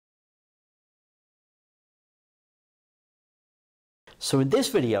So in this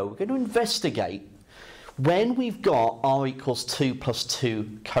video, we're going to investigate when we've got r equals 2 plus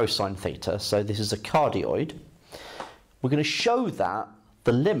 2 cosine theta, so this is a cardioid, we're going to show that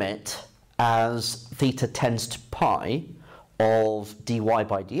the limit as theta tends to pi of dy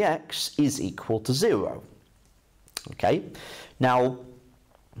by dx is equal to 0. Okay, now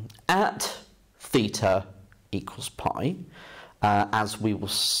at theta equals pi, as we will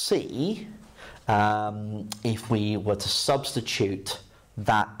see, if we were to substitute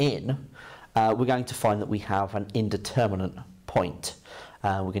that in, we're going to find that we have an indeterminate point.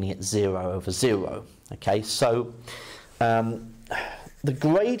 We're going to get 0 over 0. Okay, so the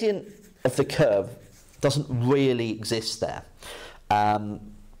gradient of the curve doesn't really exist there. And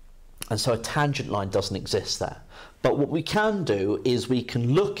so a tangent line doesn't exist there. But what we can do is we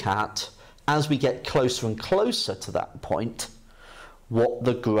can look at, as we get closer and closer to that point, what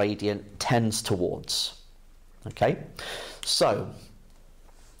the gradient tends towards. Okay, so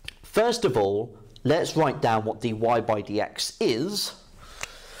first of all, let's write down what dy by dx is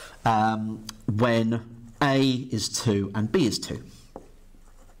when a is 2 and b is 2.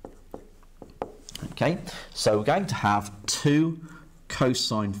 Okay, so we're going to have 2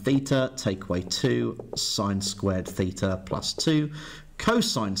 cosine theta, take away 2 sine squared theta plus 2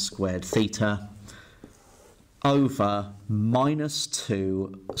 cosine squared theta over minus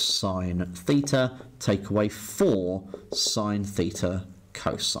 2 sine theta, take away 4 sine theta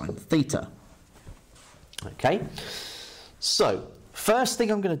cosine theta. Okay, so first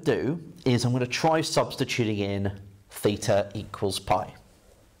thing I'm going to do is I'm going to try substituting in theta equals pi.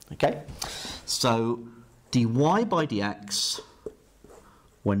 Okay, so dy by dx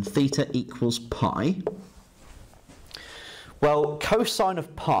when theta equals pi, well, cosine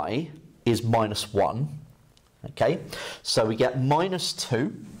of pi is minus 1. Okay, so we get minus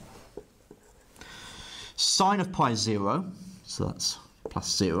 2. Sine of pi is 0, so that's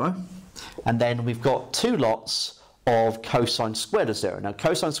plus 0. And then we've got 2 lots of cosine squared of 0. Now,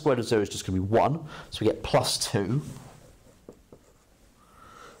 cosine squared of 0 is just going to be 1, so we get plus 2.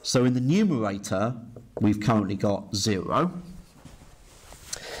 So in the numerator, we've currently got 0.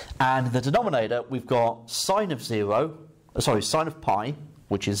 And in the denominator, we've got sine of sine of pi,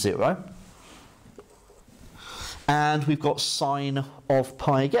 which is 0. And we've got sine of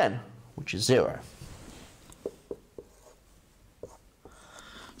pi again, which is 0.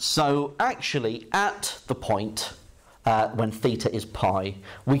 So actually, at the point when theta is pi,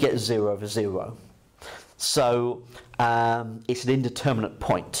 we get 0 over 0. So it's an indeterminate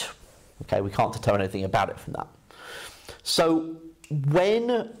point. Okay, we can't determine anything about it from that. So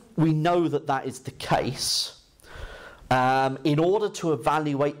when we know that that is the case, in order to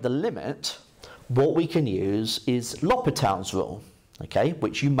evaluate the limit, what we can use is L'Hopital's rule, okay,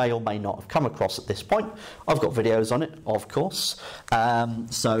 which you may or may not have come across at this point. I've got videos on it, of course.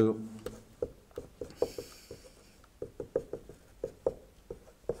 So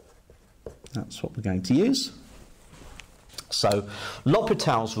that's what we're going to use. So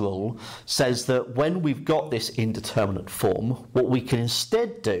L'Hopital's rule says that when we've got this indeterminate form, what we can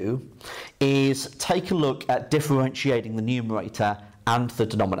instead do is take a look at differentiating the numerator and the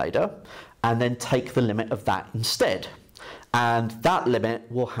denominator, and then take the limit of that instead. And that limit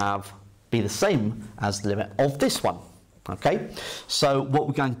will be the same as the limit of this one. Okay, so what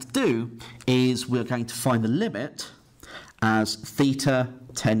we're going to do is we're going to find the limit as theta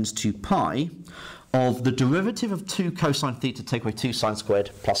tends to pi of the derivative of 2 cosine theta, take away 2 sine squared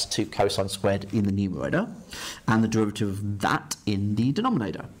plus 2 cosine squared in the numerator, and the derivative of that in the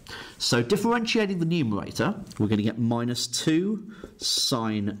denominator. So differentiating the numerator, we're going to get minus 2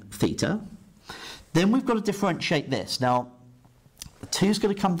 sine theta. Then we've got to differentiate this. Now, the 2 is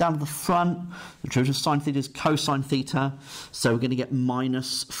going to come down to the front. The derivative of sine theta is cosine theta. So we're going to get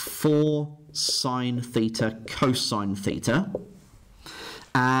minus 4 sine theta cosine theta.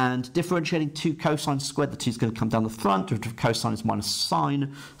 And differentiating 2 cosine squared, the 2 is going to come down the front. Derivative of cosine is minus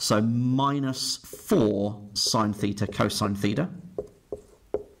sine. So minus 4 sine theta cosine theta.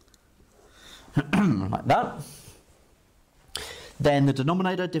 Like that. Then the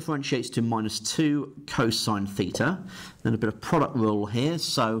denominator differentiates to minus 2 cosine theta. Then a bit of product rule here.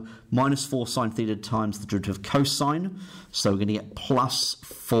 So minus 4 sine theta times the derivative of cosine. So we're going to get plus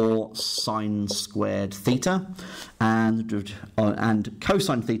 4 sine squared theta. And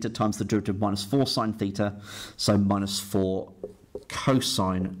cosine theta times the derivative of minus 4 sine theta. So minus 4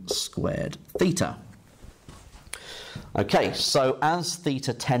 cosine squared theta. Okay, so as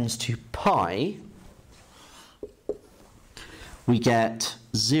theta tends to pi, we get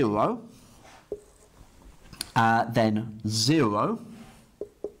 0, then 0,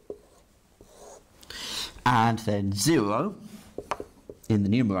 and then 0, in the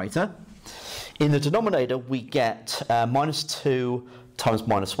numerator. In the denominator, we get minus 2 times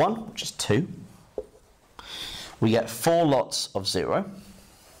minus 1, which is 2. We get 4 lots of 0.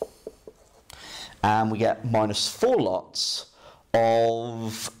 And we get minus 4 lots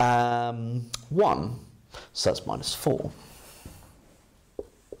of 1. So that's minus 4.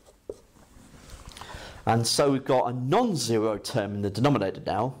 And so we've got a non-zero term in the denominator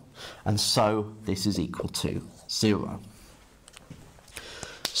now, and so this is equal to 0.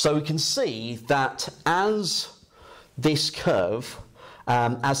 So we can see that as this curve,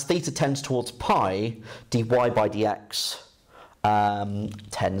 as theta tends towards pi, dy by dx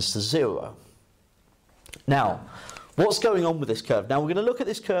tends to 0. Now, what's going on with this curve? Now, we're going to look at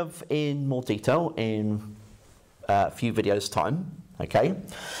this curve in more detail in a few videos' time, okay?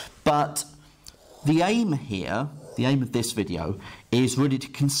 But the aim here, the aim of this video, is really to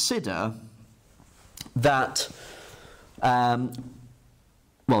consider that, well,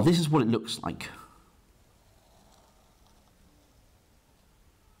 this is what it looks like.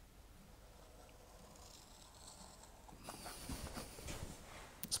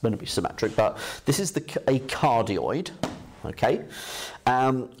 It's going to be symmetric, but this is a cardioid, okay?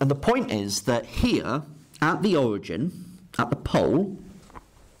 And the point is that here, at the origin, at the pole,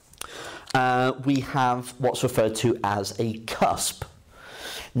 we have what's referred to as a cusp.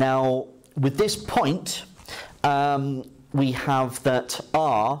 Now, with this point, we have that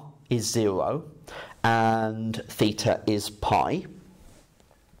r is 0 and theta is pi.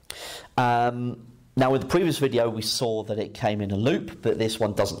 Now, with the previous video, we saw that it came in a loop, but this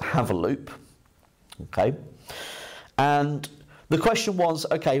one doesn't have a loop. Okay? And the question was,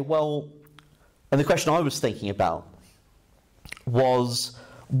 okay, well, and the question I was thinking about was,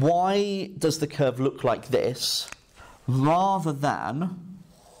 why does the curve look like this rather than,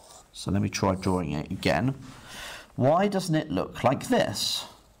 so let me try drawing it again, why doesn't it look like this?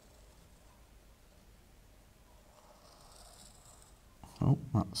 Oh,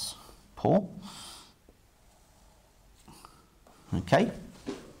 that's poor. Okay.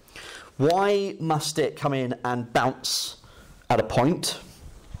 Why must it come in and bounce at a point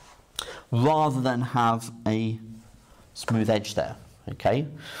rather than have a smooth edge there? Okay.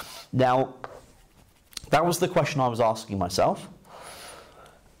 Now, that was the question I was asking myself.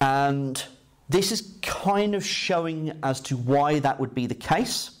 And this is kind of showing as to why that would be the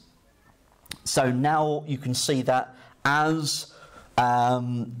case. So now you can see that as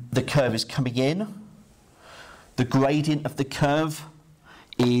the curve is coming in, the gradient of the curve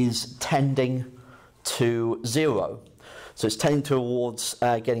is tending to 0. So it's tending towards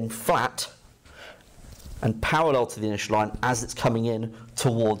getting flat and parallel to the initial line as it's coming in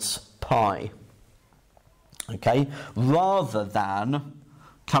towards pi. Okay? Rather than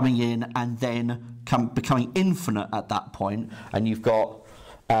coming in and then becoming infinite at that point, and you've got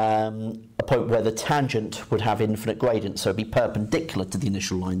a point where the tangent would have infinite gradient, so it'd be perpendicular to the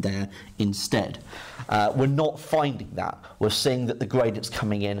initial line there instead. We're not finding that. We're seeing that the gradient's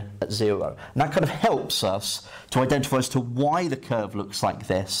coming in at 0. And that kind of helps us to identify as to why the curve looks like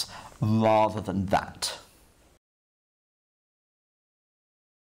this rather than that.